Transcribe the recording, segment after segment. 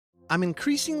I'm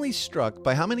increasingly struck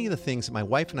by how many of the things that my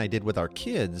wife and I did with our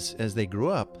kids as they grew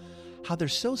up, how they're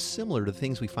so similar to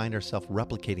things we find ourselves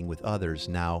replicating with others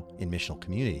now in missional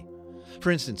community.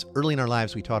 For instance, early in our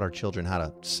lives, we taught our children how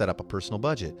to set up a personal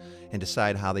budget and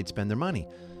decide how they'd spend their money,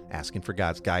 asking for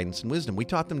God's guidance and wisdom. We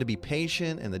taught them to be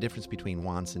patient and the difference between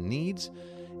wants and needs.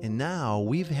 And now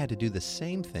we've had to do the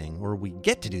same thing, or we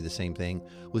get to do the same thing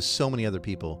with so many other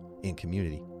people in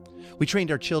community. We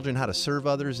trained our children how to serve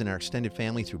others in our extended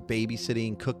family through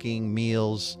babysitting, cooking,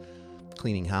 meals,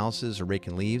 cleaning houses, or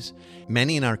raking leaves.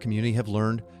 Many in our community have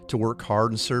learned to work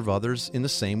hard and serve others in the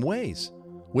same ways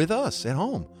with us at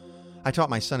home. I taught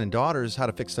my son and daughters how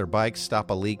to fix their bikes, stop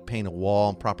a leak, paint a wall,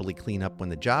 and properly clean up when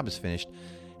the job is finished.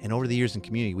 And over the years in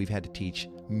community, we've had to teach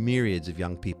myriads of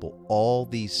young people all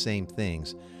these same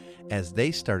things as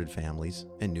they started families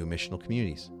and new missional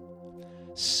communities.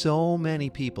 So many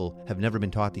people have never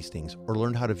been taught these things or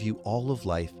learned how to view all of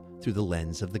life through the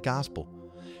lens of the gospel.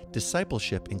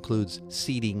 Discipleship includes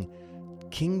seeding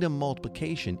kingdom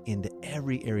multiplication into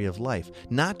every area of life,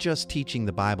 not just teaching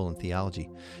the Bible and theology.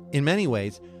 In many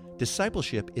ways,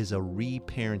 discipleship is a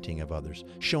reparenting of others,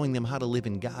 showing them how to live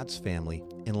in God's family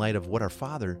in light of what our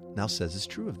Father now says is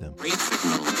true of them.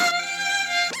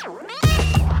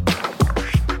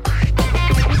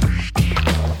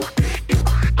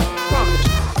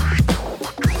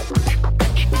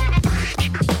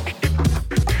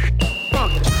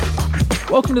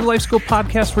 Welcome to the Life School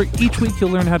Podcast, where each week you'll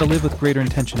learn how to live with greater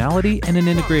intentionality and an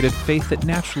integrated faith that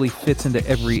naturally fits into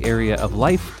every area of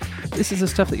life. This is the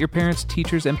stuff that your parents,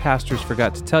 teachers, and pastors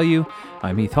forgot to tell you.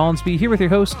 I'm Heath Hollinsby, here with your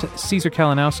host, Caesar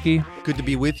Kalinowski. Good to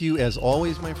be with you as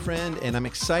always, my friend, and I'm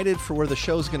excited for where the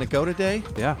show's going to go today.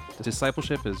 Yeah,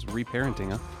 discipleship is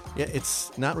reparenting, huh? Yeah,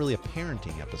 it's not really a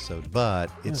parenting episode, but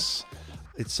it's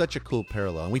such a cool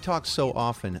parallel. And we talk so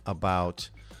often about...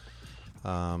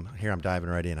 here I'm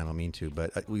diving right in. I don't mean to,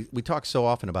 but we talk so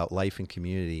often about life in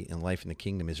community, and life in the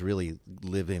kingdom is really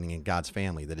living in God's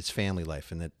family, that it's family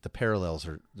life, and that the parallels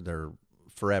they're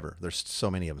forever. There's so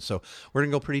many of them. So we're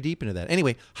going to go pretty deep into that.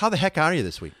 Anyway, how the heck are you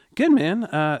this week? Good, man.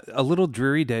 A little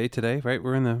dreary day today, right?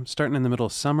 We're starting in the middle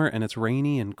of summer, and it's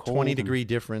rainy and cold. 20-degree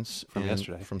difference from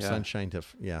yesterday. From sunshine to,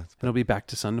 And it'll be back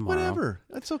to sun tomorrow. Whatever.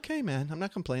 That's okay, man. I'm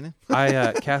not complaining.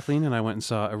 Kathleen and I went and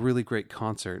saw a really great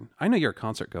concert. I know you're a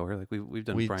concert goer. Like we've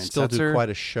done Brian Setzer. We still do quite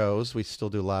a shows. We still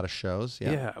do a lot of shows.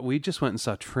 Yeah, we just went and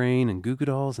saw Train and Goo Goo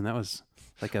Dolls, and that was...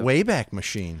 like a Wayback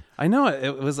Machine. I know,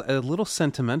 it was a little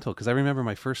sentimental because I remember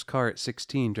my first car at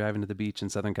 16 driving to the beach in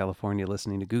Southern California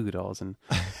listening to Goo Goo Dolls, and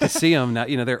to see them now,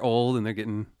 they're old and they're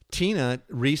getting... Tina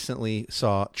recently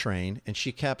saw Train, and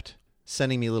she kept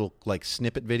sending me little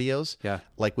snippet videos. Yeah.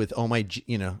 Like with oh my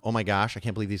gosh, I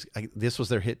can't believe this was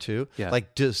their hit too. Yeah.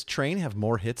 Like, does Train have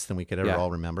more hits than we could ever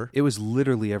all remember? It was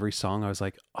literally every song. I was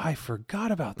like, I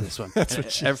forgot about this one. That's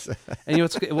what she said. And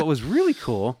what was really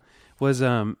cool was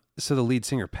so the lead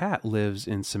singer Pat lives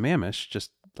in Sammamish, just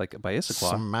like by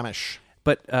Issaquah. Sammamish.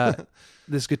 But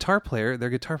their guitar player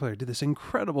did this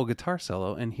incredible guitar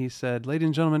solo, and he said, "Ladies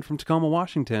and gentlemen from Tacoma,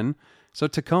 Washington." So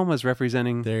Tacoma's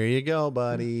representing. There you go,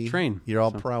 buddy. Train. You're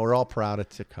all proud. We're all proud of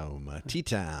Tacoma.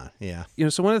 T-Town. Yeah.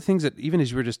 So one of the things that even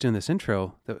as you were just doing this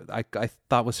intro that I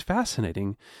thought was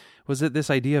fascinating was that this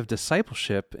idea of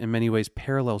discipleship in many ways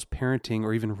parallels parenting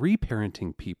or even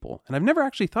reparenting people, and I've never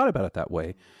actually thought about it that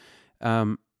way.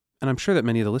 And I'm sure that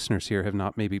many of the listeners here have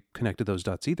not maybe connected those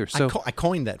dots either. So I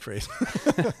coined that phrase.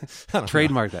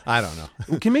 Trademarked that. I don't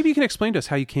know. Maybe you can explain to us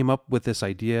how you came up with this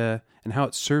idea and how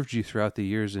it served you throughout the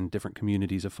years in different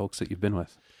communities of folks that you've been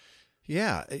with.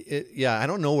 Yeah. I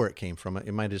don't know where it came from.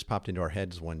 It might have just popped into our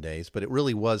heads one day, but it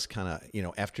really was kind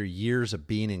of, after years of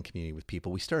being in community with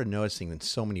people, we started noticing in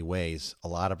so many ways, a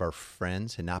lot of our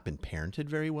friends had not been parented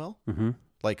very well. Mm-hmm.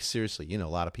 Like, seriously, a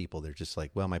lot of people, they're just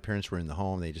like, well, my parents were in the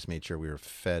home. They just made sure we were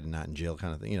fed and not in jail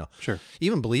kind of thing, Sure.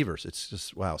 Even believers, it's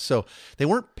just, wow. So they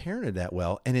weren't parented that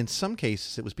well. And in some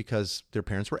cases, it was because their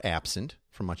parents were absent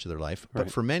for much of their life. Right.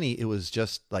 But for many, it was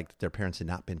just like their parents had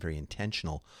not been very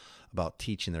intentional about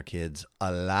teaching their kids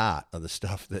a lot of the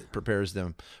stuff that prepares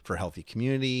them for healthy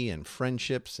community and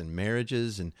friendships and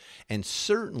marriages, and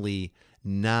certainly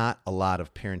not a lot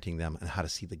of parenting them on how to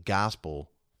see the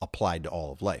gospel applied to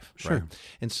all of life. Sure. Right?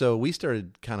 And so we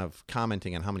started kind of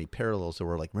commenting on how many parallels there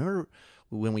were. Like, remember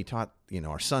when we taught,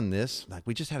 our son this, like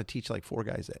we just had to teach like 4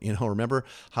 guys that, remember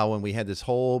how when we had this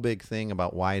whole big thing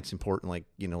about why it's important, like,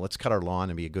 let's cut our lawn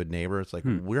and be a good neighbor. It's like,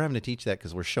 we're having to teach that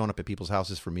because we're showing up at people's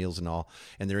houses for meals and all,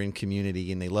 and they're in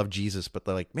community and they love Jesus, but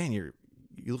they're like, man,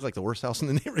 you look like the worst house in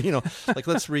the neighborhood, like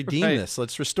let's redeem Right. this,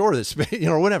 let's restore this,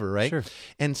 or whatever, right? Sure.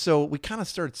 And so we kind of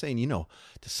started saying,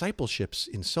 discipleships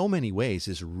in so many ways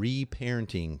is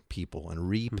reparenting people and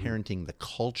reparenting the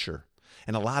culture.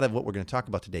 And a lot of what we're going to talk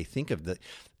about today, think of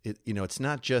it's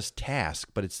not just task,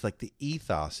 but it's like the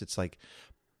ethos. It's like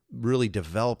really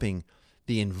developing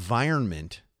the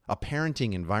environment, a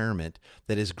parenting environment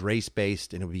that is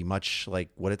grace-based, and it would be much like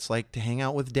what it's like to hang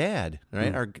out with Dad,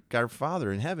 right? Our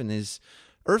Father in heaven, is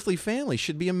earthly family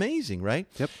should be amazing, right?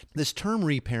 Yep. This term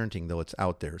reparenting, though, it's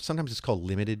out there. Sometimes it's called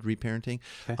limited reparenting,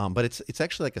 but it's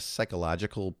actually like a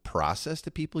psychological process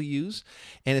that people use,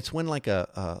 and it's when like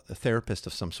a therapist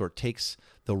of some sort takes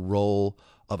the role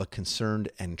of a concerned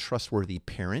and trustworthy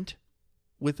parent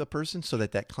with a person so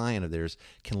that client of theirs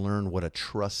can learn what a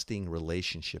trusting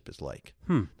relationship is like.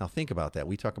 Now think about that.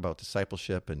 We talk about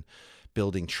discipleship and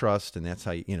building trust, and that's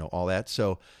how all that.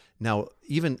 So now,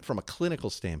 even from a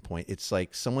clinical standpoint, it's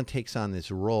like someone takes on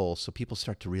this role so people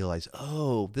start to realize,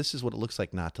 oh, this is what it looks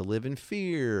like not to live in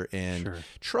fear and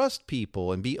trust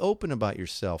people and be open about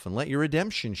yourself and let your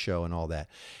redemption show and all that.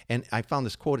 And I found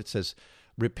this quote. It says,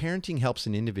 reparenting helps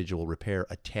an individual repair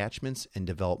attachments and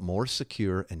develop more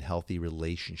secure and healthy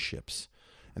relationships.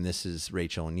 And this is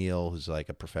Rachel O'Neill, who's like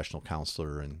a professional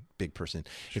counselor and big person.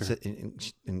 Sure.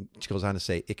 And she goes on to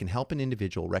say, it can help an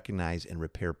individual recognize and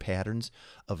repair patterns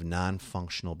of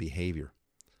non-functional behavior.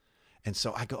 And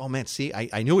so I go, oh man, see,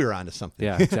 I knew we were onto something.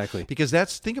 Yeah, exactly. Because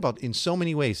think about, in so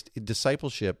many ways,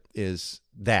 discipleship is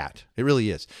that. It really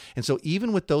is. And so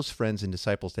even with those friends and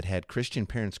disciples that had Christian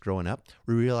parents growing up,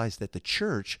 we realized that the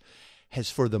church has,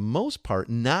 for the most part,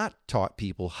 not taught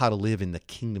people how to live in the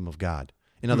kingdom of God.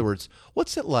 In other words,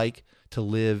 what's it like to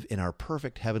live in our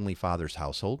perfect Heavenly Father's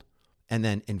household and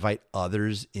then invite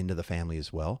others into the family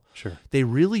as well? Sure. They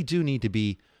really do need to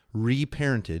be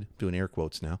reparented, doing air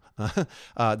quotes now.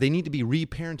 They need to be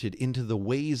reparented into the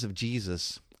ways of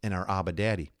Jesus and our Abba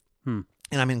Daddy. And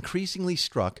I'm increasingly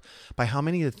struck by how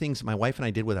many of the things my wife and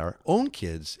I did with our own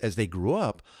kids as they grew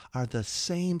up are the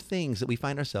same things that we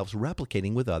find ourselves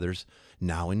replicating with others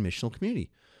now in missional community.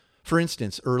 For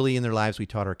instance, early in their lives, we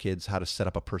taught our kids how to set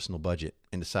up a personal budget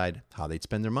and decide how they'd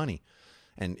spend their money.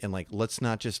 And like, let's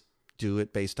not just do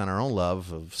it based on our own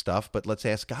love of stuff, but let's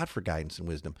ask God for guidance and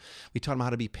wisdom. We taught them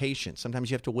how to be patient. Sometimes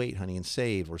you have to wait, honey, and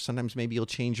save, or sometimes maybe you'll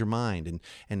change your mind.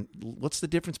 And what's the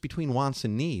difference between wants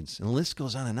and needs? And the list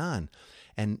goes on.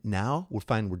 And now we're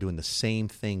finding we're doing the same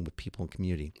thing with people in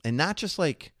community. And not just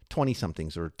like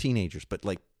 20-somethings or teenagers, but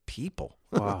like people.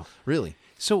 Wow. Really.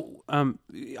 So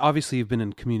obviously you've been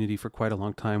in community for quite a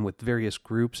long time with various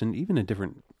groups and even in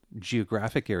different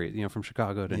geographic areas, from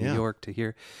Chicago to New York to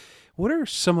here. What are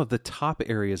some of the top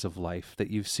areas of life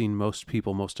that you've seen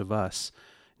most of us,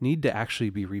 need to actually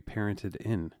be reparented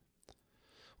in?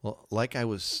 Well, like I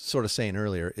was sort of saying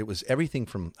earlier, it was everything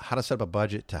from how to set up a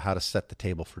budget to how to set the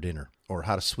table for dinner, or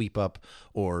how to sweep up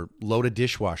or load a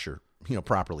dishwasher,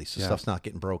 properly so stuff's not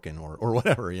getting broken or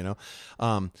whatever,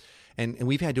 And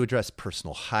we've had to address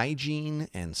personal hygiene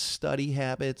and study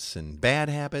habits and bad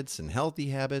habits and healthy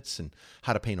habits and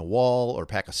how to paint a wall or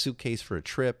pack a suitcase for a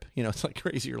trip. It's like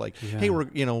crazy. You're like, hey,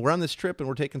 we're on this trip and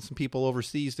we're taking some people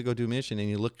overseas to go do a mission, and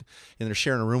you look and they're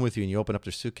sharing a room with you and you open up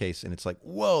their suitcase and it's like,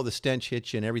 whoa, the stench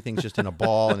hits you and everything's just in a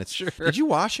ball. And it's, did you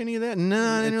wash any of that? No,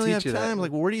 I didn't really have time.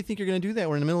 Like, well, where do you think you're going to do that?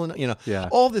 We're in the middle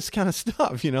of, all this kind of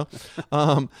stuff,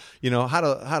 how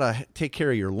to take care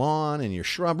of your lawn and your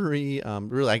shrubbery.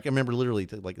 Really, I remember literally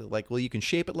like, well, you can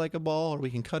shape it like a ball, or we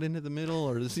can cut into the middle,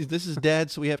 or this is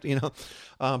dead, so we have to,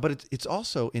 but it's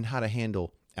also in how to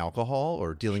handle alcohol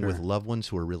or dealing with loved ones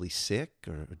who are really sick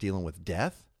or dealing with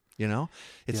death.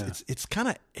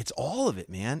 It's all of it,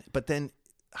 man. But then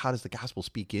how does the gospel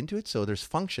speak into it? So there's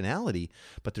functionality,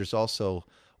 but there's also,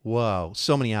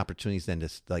 so many opportunities then to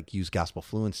like use gospel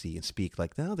fluency and speak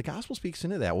like, no, the gospel speaks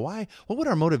into that. Why? What would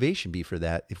our motivation be for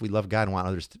that if we love God and want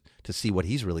others to see what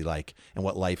he's really like and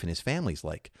what life in his family's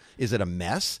like? Is it a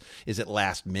mess? Is it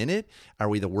last minute? Are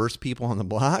we the worst people on the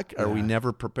block? Are we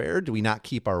never prepared? Do we not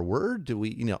keep our word? Do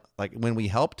we, like when we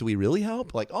help, do we really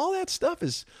help? Like all that stuff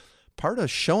is part of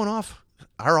showing off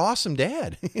our awesome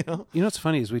dad. What's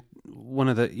funny is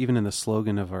even in the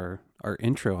slogan of our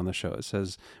intro on the show, it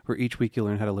says, where each week you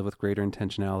learn how to live with greater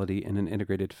intentionality and an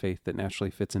integrated faith that naturally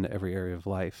fits into every area of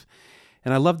life.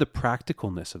 And I love the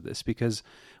practicalness of this, because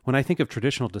when I think of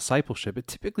traditional discipleship, it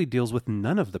typically deals with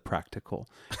none of the practical.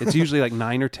 It's usually like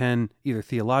 9 or 10 either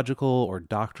theological or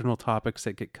doctrinal topics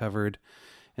that get covered.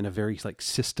 in a very like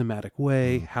systematic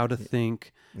way, how to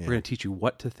think. Yeah. We're going to teach you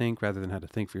what to think rather than how to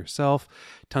think for yourself.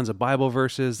 Tons of Bible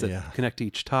verses that connect to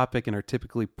each topic and are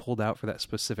typically pulled out for that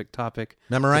specific topic.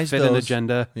 Memorize to fit those. an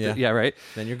agenda. Yeah, right.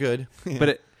 Then you're good.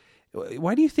 But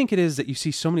why do you think it is that you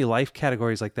see so many life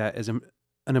categories like that as an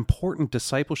important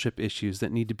discipleship issues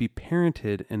that need to be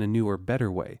parented in a new or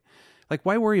better way? Like,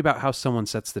 why worry about how someone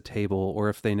sets the table or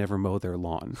if they never mow their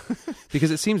lawn?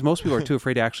 Because it seems most people are too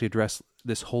afraid to actually address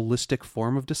this holistic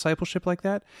form of discipleship like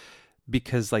that,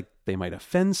 because like they might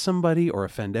offend somebody or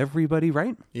offend everybody,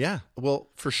 right? Yeah, well,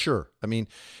 for sure. I mean,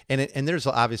 and there's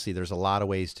obviously there's a lot of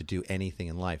ways to do anything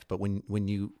in life, but when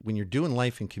you're doing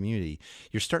life in community,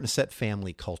 you're starting to set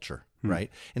family culture, right?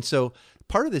 And so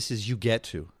part of this is you get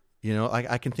to. You know,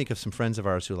 I can think of some friends of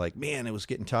ours who are like, man, it was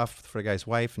getting tough for the guy's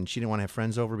wife, and she didn't want to have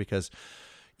friends over because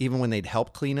even when they'd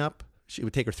help clean up, it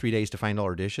would take her 3 days to find all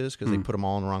her dishes because they put them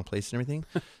all in the wrong place and everything.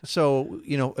 So,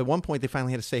 you know, at one point they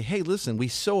finally had to say, hey, listen, we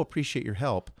so appreciate your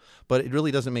help, but it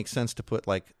really doesn't make sense to put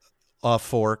like a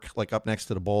fork like up next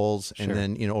to the bowls and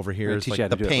then, you know, over here is like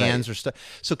the pans or stuff.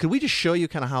 So could we just show you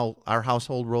kind of how our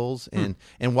household rolls and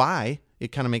why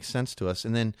it kind of makes sense to us?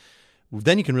 And then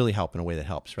you can really help in a way that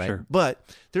helps, right? Sure.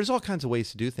 But there's all kinds of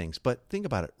ways to do things. But think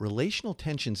about it. Relational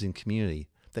tensions in community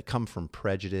that come from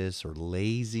prejudice or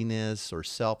laziness or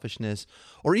selfishness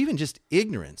or even just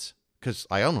ignorance, because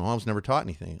I don't know, I was never taught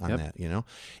anything on that, you know?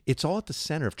 It's all at the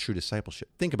center of true discipleship.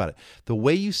 Think about it. The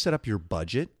way you set up your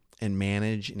budget and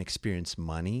manage and experience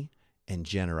money and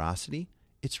generosity,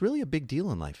 it's really a big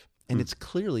deal in life. And it's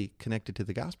clearly connected to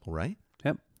the gospel, right?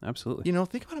 Yep, absolutely. You know,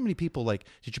 think about how many people like,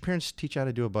 did your parents teach you how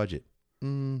to do a budget?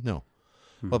 No.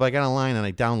 Well, but I got online and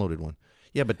I downloaded one.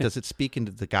 Yeah, but does it speak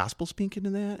into the gospel? Speak into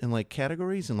that and like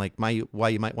categories and like why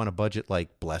you might want to budget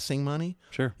like blessing money?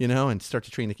 Sure. You know, and start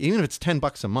to train even if it's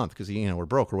 $10 a month because you know we're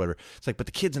broke or whatever. It's like, but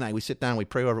the kids and I, we sit down, we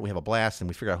pray over it, we have a blast, and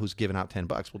we figure out who's giving out $10.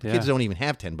 Well, the kids don't even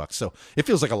have $10, so it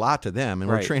feels like a lot to them,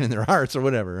 and we're training their hearts or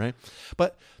whatever, right?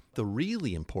 But the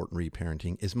really important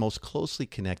reparenting is most closely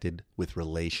connected with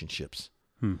relationships,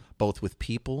 both with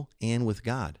people and with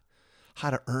God. How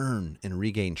to earn and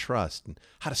regain trust, and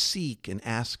how to seek and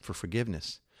ask for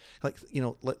forgiveness. Like, you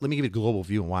know, let me give you a global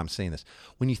view on why I'm saying this.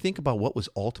 When you think about what was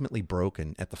ultimately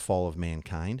broken at the fall of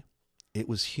mankind, it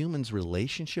was humans'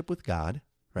 relationship with God,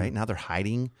 right? Now they're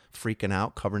hiding, freaking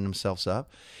out, covering themselves up.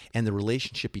 And the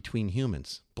relationship between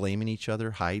humans, blaming each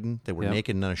other, hiding. They were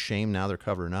naked and unashamed. Now they're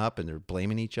covering up and they're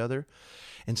blaming each other.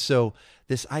 And so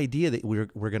this idea that we're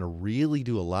going to really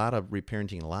do a lot of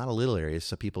reparenting in a lot of little areas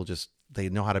so people just, they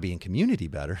know how to be in community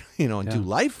better, you know, and do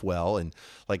life well and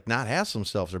like not ask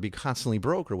themselves or be constantly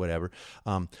broke or whatever.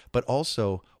 But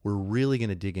also we're really going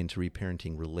to dig into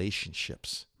reparenting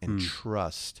relationships and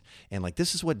trust. And like,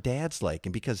 this is what dad's like.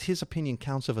 And because his opinion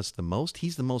counts of us the most,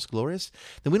 he's the most glorious,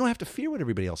 then we don't have to fear what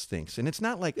everybody else thinks. And it's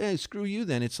not like, hey, screw you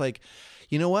then. It's like,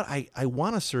 you know what? I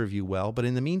want to serve you well, but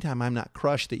in the meantime, I'm not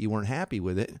crushed that you weren't happy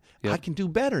with it. I can do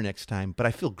better next time, but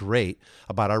I feel great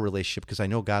about our relationship because I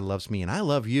know God loves me and I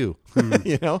love you,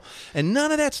 you know? And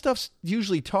none of that stuff's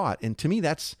usually taught. And to me,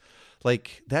 that's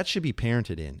like, that should be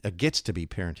parented in. It gets to be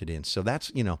parented in. So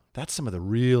that's, you know, that's some of the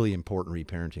really important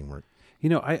reparenting work. You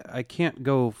know, I can't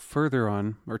go further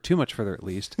on, or too much further at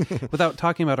least, without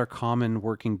talking about our common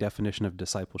working definition of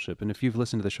discipleship. And if you've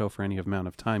listened to the show for any amount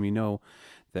of time, you know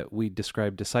that we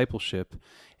describe discipleship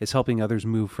as helping others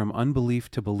move from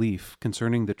unbelief to belief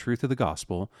concerning the truth of the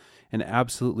gospel in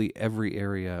absolutely every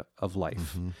area of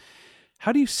life.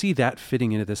 How do you see that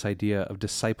fitting into this idea of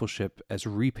discipleship as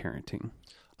reparenting?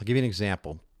 I'll give you an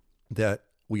example that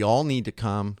we all need to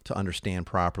come to understand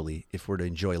properly if we're to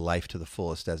enjoy life to the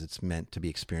fullest as it's meant to be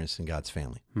experienced in God's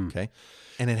family, okay?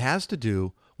 And it has to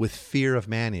do with fear of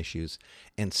man issues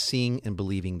and seeing and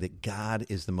believing that God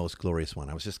is the most glorious one.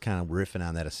 I was just kind of riffing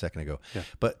on that a second ago. Yeah.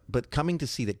 But coming to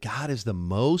see that God is the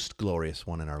most glorious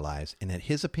one in our lives and that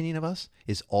his opinion of us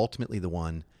is ultimately the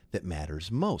one that matters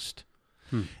most.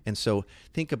 And so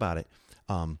think about it.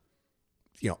 You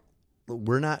know,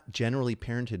 we're not generally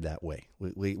parented that way.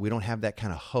 We don't have that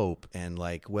kind of hope and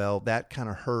like, well, that kind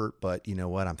of hurt, but you know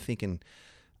what? I'm thinking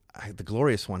the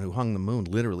glorious one who hung the moon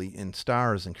literally in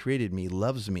stars and created me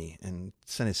loves me and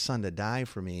sent his son to die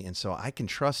for me. And so I can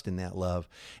trust in that love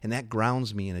and that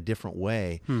grounds me in a different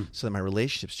way so that my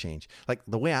relationships change. Like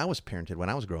the way I was parented when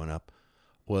I was growing up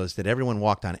was that everyone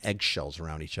walked on eggshells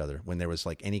around each other when there was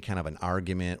like any kind of an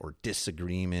argument or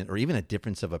disagreement or even a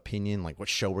difference of opinion, like what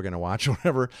show we're going to watch or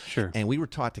whatever. Sure. And we were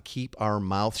taught to keep our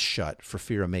mouths shut for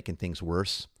fear of making things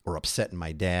worse or upsetting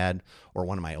my dad or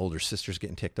one of my older sisters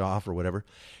getting ticked off or whatever.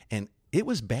 And it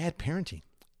was bad parenting.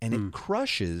 And it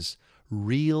crushes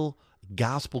real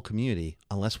gospel community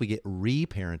unless we get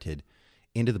reparented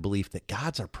into the belief that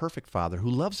God's our perfect Father who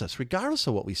loves us regardless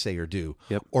of what we say or do,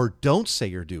 Yep. or don't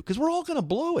say or do, because we're all going to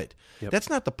blow it. Yep. That's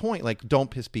not the point. Like,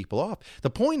 don't piss people off. The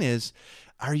point is,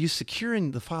 are you secure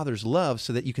in the Father's love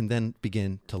so that you can then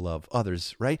begin to love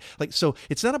others, right? Like, so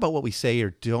it's not about what we say or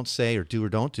do or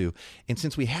don't do. And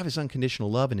since we have his unconditional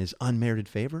love and his unmerited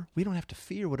favor, we don't have to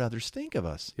fear what others think of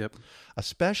us, Yep.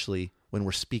 especially when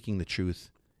we're speaking the truth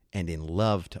and in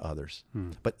love to others.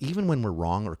 But even when we're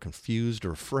wrong or confused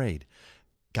or afraid,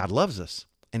 God loves us,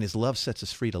 and his love sets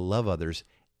us free to love others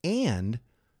and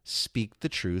speak the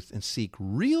truth and seek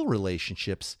real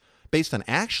relationships based on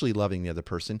actually loving the other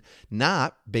person,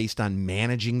 not based on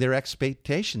managing their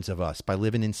expectations of us by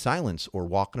living in silence or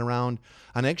walking around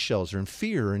on eggshells or in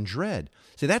fear or in dread.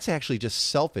 See, that's actually just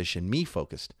selfish and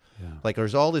me-focused. Yeah. Like,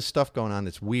 there's all this stuff going on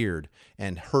that's weird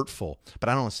and hurtful, but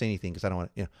I don't want to say anything because I don't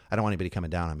want anybody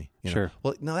coming down on me. You know? Sure.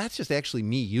 Well, no, that's just actually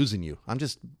me using you.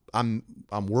 I'm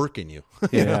working you,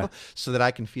 Yeah. know, so that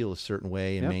I can feel a certain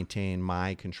way and Yep. maintain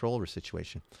my control over a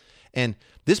situation. And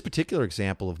this particular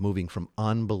example of moving from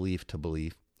unbelief to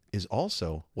belief is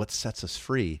also what sets us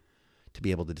free to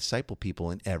be able to disciple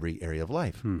people in every area of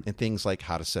life. And things like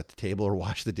how to set the table or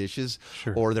wash the dishes,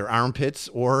 Sure. or their armpits,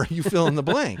 or you fill in the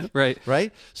blank. Right.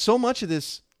 Right? So much of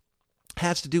this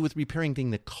has to do with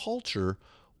reparenting the culture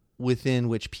within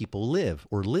which people live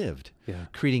or lived, Yeah.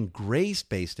 creating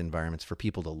grace-based environments for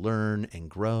people to learn and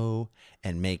grow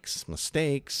and make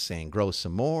mistakes and grow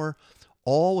some more,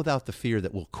 all without the fear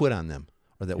that we'll quit on them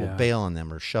or that we'll Yeah. bail on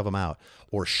them or shove them out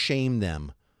or shame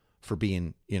them for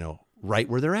being, right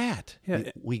where they're at. Yeah.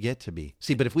 We get to be.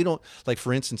 See, but if we don't, like,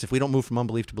 for instance, if we don't move from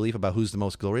unbelief to belief about who's the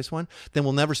most glorious one, then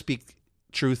we'll never speak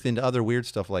truth into other weird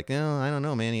stuff like, I don't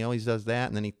know, man, he always does that,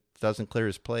 and then he doesn't clear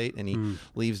his plate, and he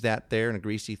leaves that there in a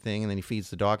greasy thing, and then he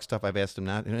feeds the dog stuff I've asked him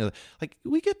not. Like,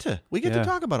 we get to Yeah.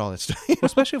 talk about all that stuff. Well,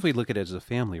 especially if we look at it as a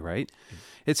family, right?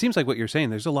 It seems like what you're saying,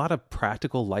 there's a lot of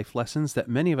practical life lessons that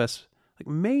many of us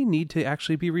may need to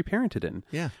actually be reparented in.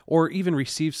 Yeah. Or even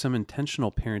receive some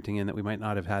intentional parenting in that we might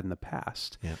not have had in the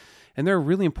past. Yeah. And there are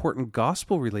really important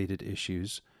gospel-related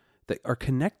issues that are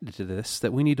connected to this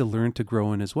that we need to learn to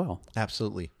grow in as well.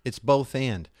 Absolutely. It's both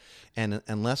and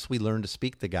unless we learn to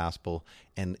speak the gospel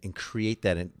and create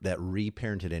that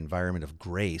reparented environment of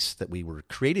grace that we were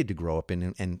created to grow up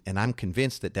in, and I'm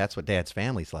convinced that that's what Dad's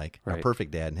family's like, our Right.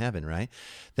 perfect dad in heaven, right?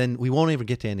 Then we won't ever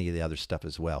get to any of the other stuff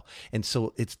as well. And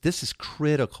so this is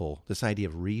critical, this idea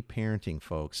of reparenting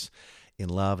folks in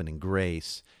love and in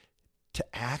grace to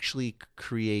actually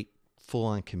create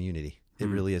full-on community. It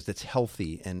really is. That's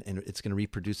healthy, and it's going to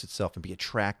reproduce itself and be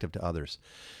attractive to others.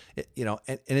 And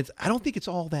it's. I don't think it's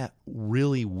all that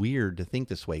really weird to think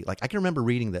this way. Like, I can remember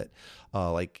reading that,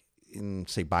 like in,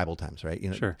 say, Bible times, right?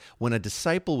 Sure. When a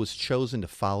disciple was chosen to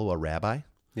follow a rabbi,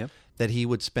 Yep. that he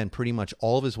would spend pretty much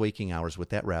all of his waking hours with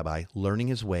that rabbi, learning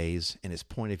his ways and his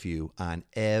point of view on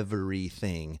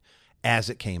everything as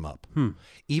it came up,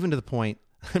 even to the point.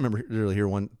 I remember literally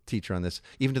hearing one teacher on this,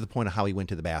 even to the point of how he went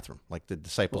to the bathroom. Like, the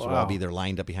disciples would all be there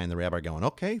lined up behind the rabbi going,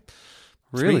 okay,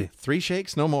 Really? three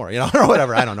shakes, no more, or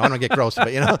whatever. I don't know. I don't get gross,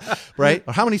 but, right?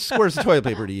 Or how many squares of toilet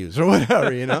paper to use or whatever,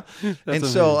 And amazing.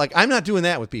 so, like, I'm not doing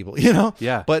that with people,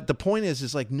 Yeah. But the point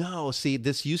is like, no, see,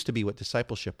 this used to be what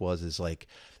discipleship was, is like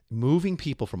moving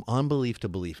people from unbelief to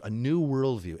belief, a new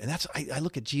worldview. And that's, I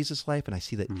look at Jesus' life and I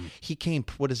see that he came,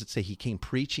 what does it say? He came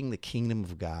preaching the kingdom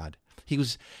of God. He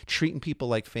was treating people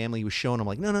like family. He was showing them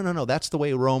like, no, that's the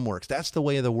way Rome works. That's the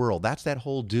way of the world. That's that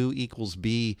whole do equals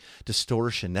be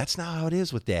distortion. That's not how it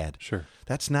is with Dad. Sure.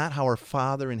 That's not how our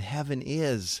Father in heaven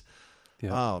is.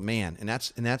 Yeah. Oh man, and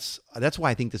that's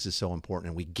why I think this is so important.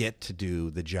 And we get to do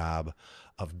the job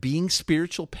of being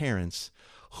spiritual parents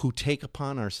who take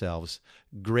upon ourselves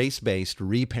grace-based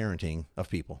reparenting of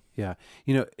people. Yeah.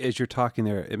 As you're talking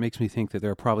there, it makes me think that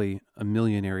there are probably a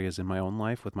million areas in my own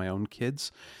life with my own kids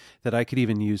that I could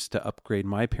even use to upgrade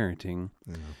my parenting.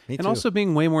 Me And too. also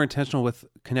being way more intentional with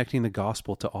connecting the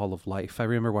gospel to all of life. I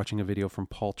remember watching a video from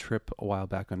Paul Tripp a while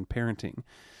back on parenting.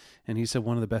 And he said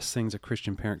one of the best things a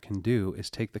Christian parent can do is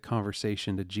take the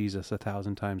conversation to Jesus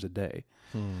 1,000 times a day.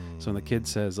 So when the kid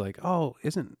says like, "Oh,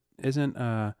 isn't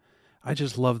I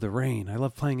just love the rain. I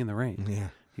love playing in the rain." Yeah.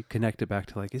 You connect it back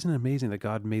to like, isn't it amazing that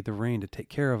God made the rain to take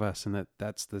care of us, and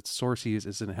that's the source he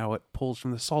uses and how it pulls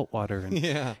from the salt water. And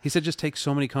Yeah. he said, just take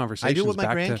so many conversations. I do it with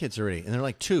my back to- grandkids already, and they're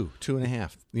like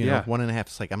 2.5, Yeah. 1.5.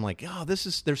 It's like, I'm like, oh,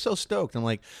 they're so stoked. I'm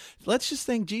like, let's just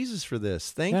thank Jesus for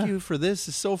this. Thank you for this.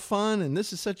 It's so fun, and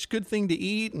this is such a good thing to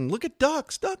eat. And look at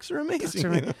ducks. Ducks are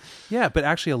amazing. Yeah, but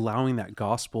actually allowing that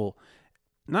gospel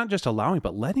not just allowing,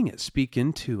 but letting it speak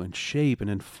into and shape and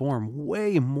inform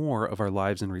way more of our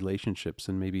lives and relationships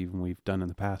than maybe even we've done in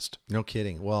the past. No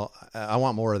kidding. Well, I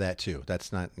want more of that too.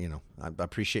 That's not, I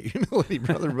appreciate your humility,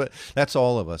 brother, but that's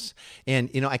all of us. And,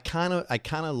 I kind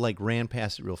of like ran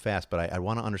past it real fast, but I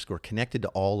want to underscore, connected to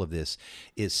all of this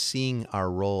is seeing our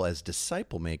role as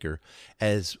disciple maker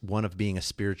as one of being a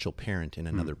spiritual parent in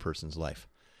another person's life.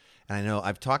 And I know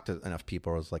I've talked to enough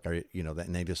people. I was like,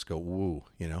 and they just go, woo,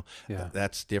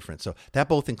 that's different. So that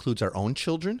both includes our own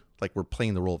children, like we're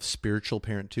playing the role of spiritual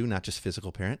parent too, not just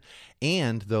physical parent,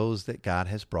 and those that God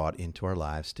has brought into our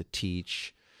lives to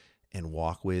teach and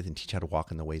walk with and teach how to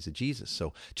walk in the ways of Jesus.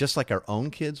 So just like our own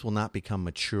kids will not become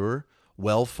mature,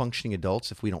 well-functioning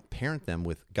adults if we don't parent them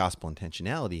with gospel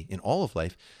intentionality in all of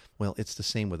life, well, it's the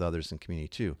same with others in community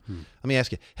too. Let me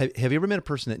ask you, have you ever met a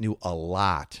person that knew a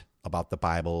lot about the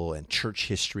Bible and church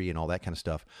history and all that kind of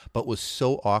stuff, but was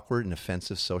so awkward and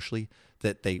offensive socially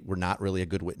that they were not really a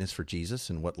good witness for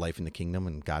Jesus and what life in the kingdom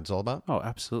and God's all about? Oh,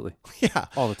 absolutely. Yeah.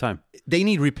 All the time. They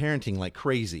need reparenting like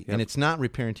crazy. Yep. And it's not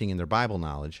reparenting in their Bible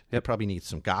knowledge. They probably need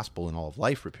some gospel and all of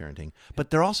life reparenting,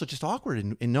 but they're also just awkward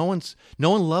and no one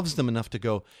loves them enough to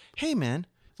go, hey man,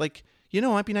 like, it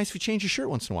might be nice if you change your shirt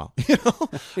once in a while,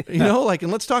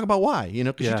 and let's talk about why,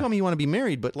 because you tell me you want to be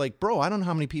married, but like, bro, I don't know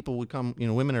how many people would come,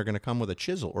 women are going to come with a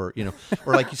chisel or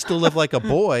like you still live like a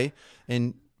boy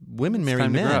and women marry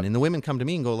men and the women come to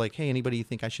me and go like, hey, anybody you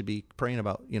think I should be praying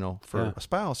about, for a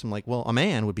spouse? I'm like, well, a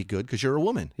man would be good because you're a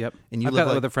woman. Yep. And I've got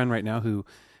that with a friend right now who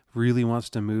really wants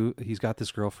to move. He's got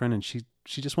this girlfriend and she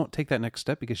just won't take that next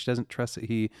step because she doesn't trust that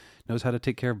he knows how to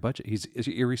take care of budget. He's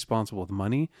irresponsible with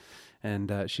money,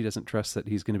 and she doesn't trust that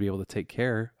he's going to be able to take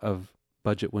care of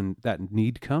budget when that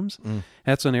need comes.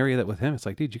 That's an area that with him, it's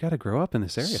like, dude, you got to grow up in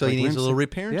this area. So he needs a little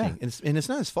reparenting. Yeah. And it's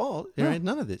not his fault. Right?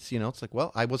 None of this, it's like,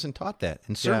 well, I wasn't taught that.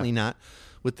 And certainly not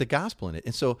with the gospel in it.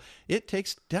 And so it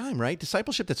takes time, right?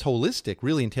 Discipleship that's holistic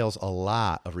really entails a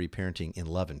lot of reparenting in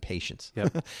love and patience.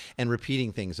 Yep. And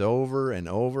repeating things over and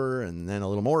over and then a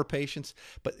little more patience.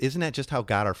 But isn't that just how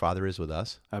God our Father is with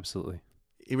us? Absolutely.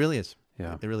 It really is.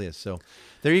 Yeah. It really is. So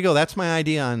there you go. That's my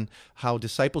idea on how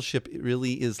discipleship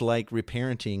really is like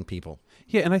reparenting people.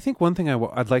 Yeah, and I think one thing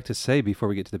I'd like to say before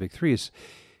we get to the big three is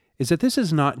that this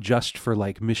is not just for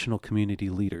like missional community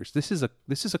leaders. This is a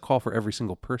call for every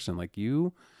single person. Like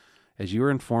you, as you are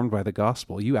informed by the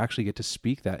gospel, you actually get to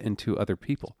speak that into other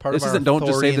people. This isn't don't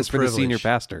just say this for the senior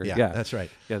pastor. Yeah, that's right.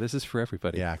 Yeah, this is for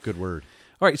everybody. Yeah, good word.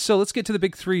 All right, so let's get to the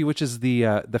big three, which is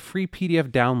the free PDF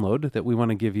download that we want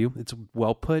to give you. It's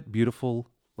well put, beautiful,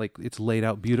 like it's laid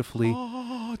out beautifully.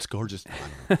 Oh, it's gorgeous.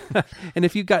 And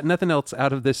if you got nothing else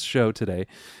out of this show today,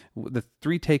 the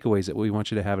three takeaways that we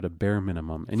want you to have at a bare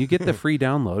minimum, and you get the free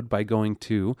download by going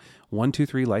to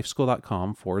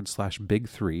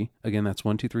 123lifeschool.com/big3. Again, that's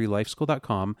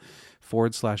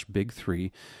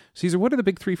 123lifeschool.com/big3. Caesar, what are the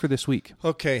big three for this week?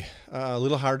 Okay, a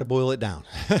little hard to boil it down.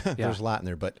 There's a lot in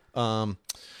there, but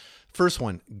first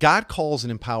one, God calls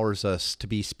and empowers us to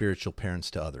be spiritual parents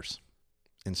to others.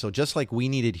 And so just like we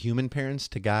needed human parents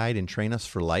to guide and train us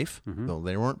for life, though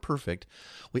they weren't perfect,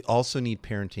 we also need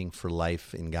parenting for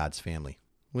life in God's family,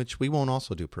 which we won't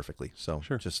also do perfectly. So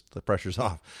just the pressure's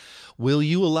off. Will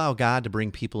you allow God to bring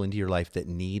people into your life that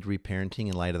need reparenting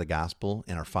in light of the gospel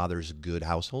and our Father's good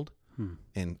household?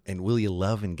 And will you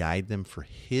love and guide them for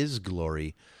His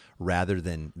glory rather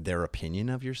than their opinion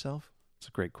of yourself? It's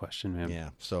a great question, man. Yeah,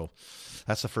 so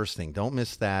that's the first thing. Don't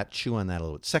miss that. Chew on that a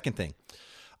little bit. Second thing,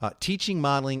 teaching,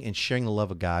 modeling, and sharing the love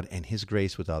of God and His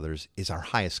grace with others is our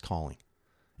highest calling.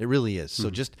 It really is. So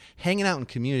just hanging out in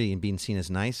community and being seen as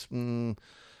nice,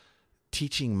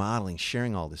 teaching, modeling,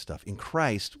 sharing all this stuff. In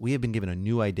Christ, we have been given a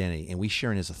new identity, and we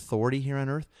share in His authority here on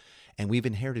earth, and we've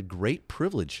inherited great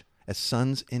privilege as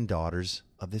sons and daughters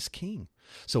of this King.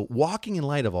 So walking in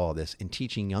light of all this and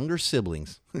teaching younger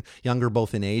siblings, younger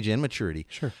both in age and maturity,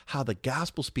 how the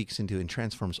gospel speaks into and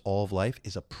transforms all of life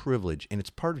is a privilege. And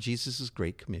it's part of Jesus'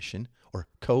 great commission or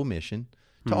co-mission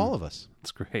to all of us.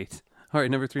 That's great. All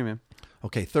right, number three, man.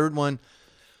 Okay, third one.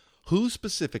 Who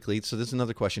specifically, so this is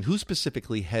another question, who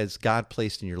specifically has God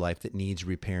placed in your life that needs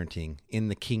reparenting in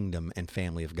the kingdom and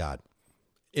family of God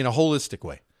in a holistic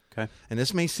way? Okay. And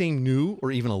this may seem new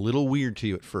or even a little weird to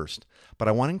you at first, but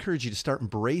I want to encourage you to start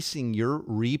embracing your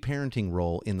reparenting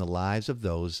role in the lives of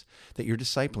those that you're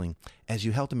discipling as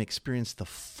you help them experience the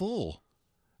fullness,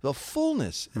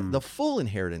 the full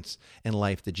inheritance and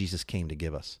life that Jesus came to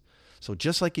give us. So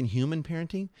just like in human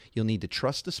parenting, you'll need to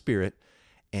trust the Spirit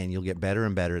and you'll get better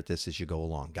and better at this as you go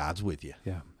along. God's with you.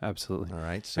 Yeah, absolutely. All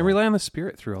right. So And rely on the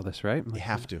Spirit through all this, right? you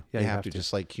have to. Yeah, you have to,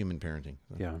 just like human parenting.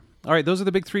 So. Yeah. All right. Those are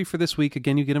the big 3 for this week.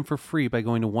 Again, you get them for free by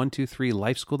going to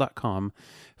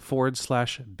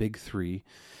 123lifeschool.com/big3.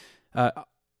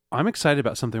 I'm excited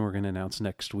about something we're going to announce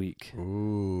next week.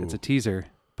 Ooh. It's a teaser,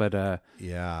 but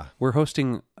Yeah. we're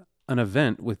hosting an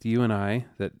event with you and I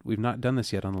that we've not done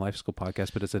this yet on the Life School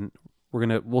podcast, but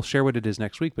we'll share what it is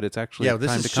next week, but it's actually Yeah,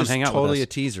 this time is to come just hang out totally with a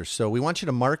us. teaser. So we want you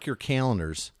to mark your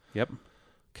calendars. Yep.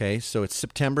 Okay, so it's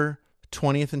September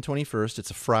 20th and 21st.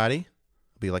 It's a Friday.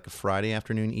 It'll be like a Friday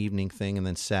afternoon, evening thing, and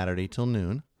then Saturday till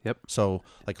noon. Yep. So,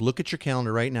 like, look at your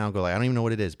calendar right now and go, like, I don't even know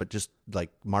what it is, but just, like,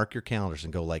 mark your calendars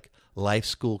and go, like, Life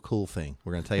School cool thing.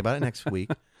 We're going to tell you about it next week.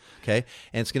 Okay?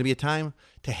 And it's going to be a time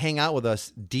to hang out with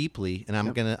us deeply. And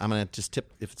I'm gonna just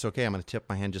tip, if it's okay, I'm going to tip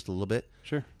my hand just a little bit.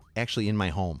 Sure. Actually, in my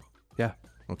home. Yeah.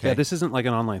 Okay. Yeah, this isn't like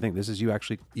an online thing. This is you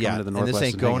actually coming to the Northwest. And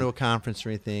this ain't going hanging. to a conference or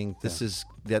anything. This is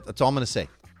that's all I'm going to say.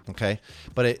 Okay,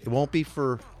 but it won't be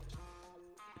for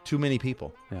too many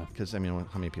people. Yeah. Because I mean,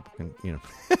 how many people can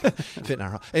fit in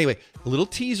our house? Anyway, a little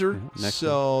teaser.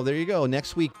 So there you go.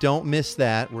 Next week, don't miss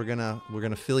that. We're gonna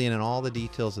fill you in on all the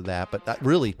details of that. But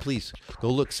really, please go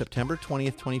look September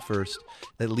 20th, 21st.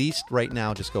 At least right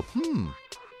now, just go.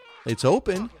 It's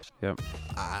open. Yep.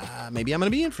 Maybe I'm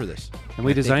going to be in for this. And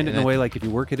we designed it in a way like if you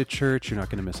work at a church, you're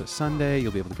not going to miss a Sunday.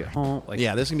 You'll be able to get home. Like,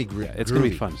 yeah, this is going to be it's going to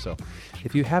be fun. So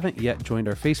if you haven't yet joined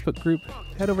our Facebook group,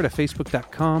 head over to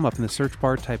facebook.com. Up in the search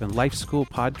bar, type in Life School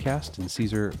Podcast, and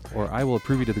Caesar or I will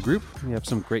approve you to the group. We have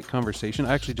some great conversation.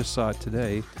 I actually just saw it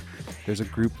today. There's a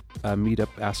group meetup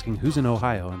asking who's in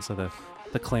Ohio. And so the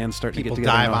clan's starting people to get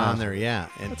together. People dive on there, yeah.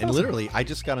 And literally, I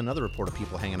just got another report of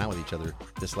people hanging out with each other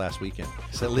this last weekend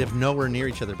that live nowhere near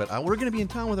each other, but we're going to be in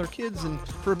town with our kids and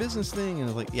for a business thing. And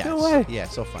it's like, yeah, no way. Yeah,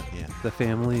 so fun, yeah. The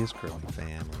family is growing.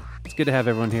 Family. It's good to have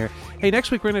everyone here. Hey,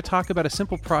 next week we're going to talk about a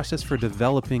simple process for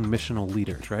developing missional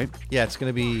leaders, right? Yeah, it's going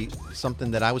to be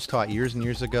something that I was taught years and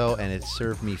years ago, and it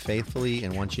served me faithfully.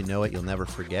 And once you know it, you'll never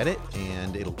forget it,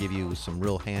 and it'll give you some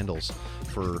real handles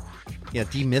for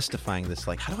demystifying this.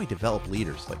 Like, how do I develop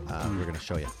leaders? Like, we're going to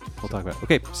show you. We'll talk about it.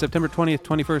 Okay, September 20th,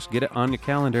 21st. Get it on your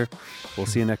calendar. We'll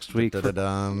see you next week.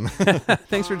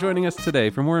 Thanks for joining us today.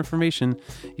 For more information,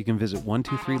 you can visit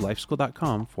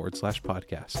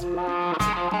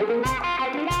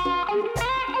 123lifeschool.com/podcast.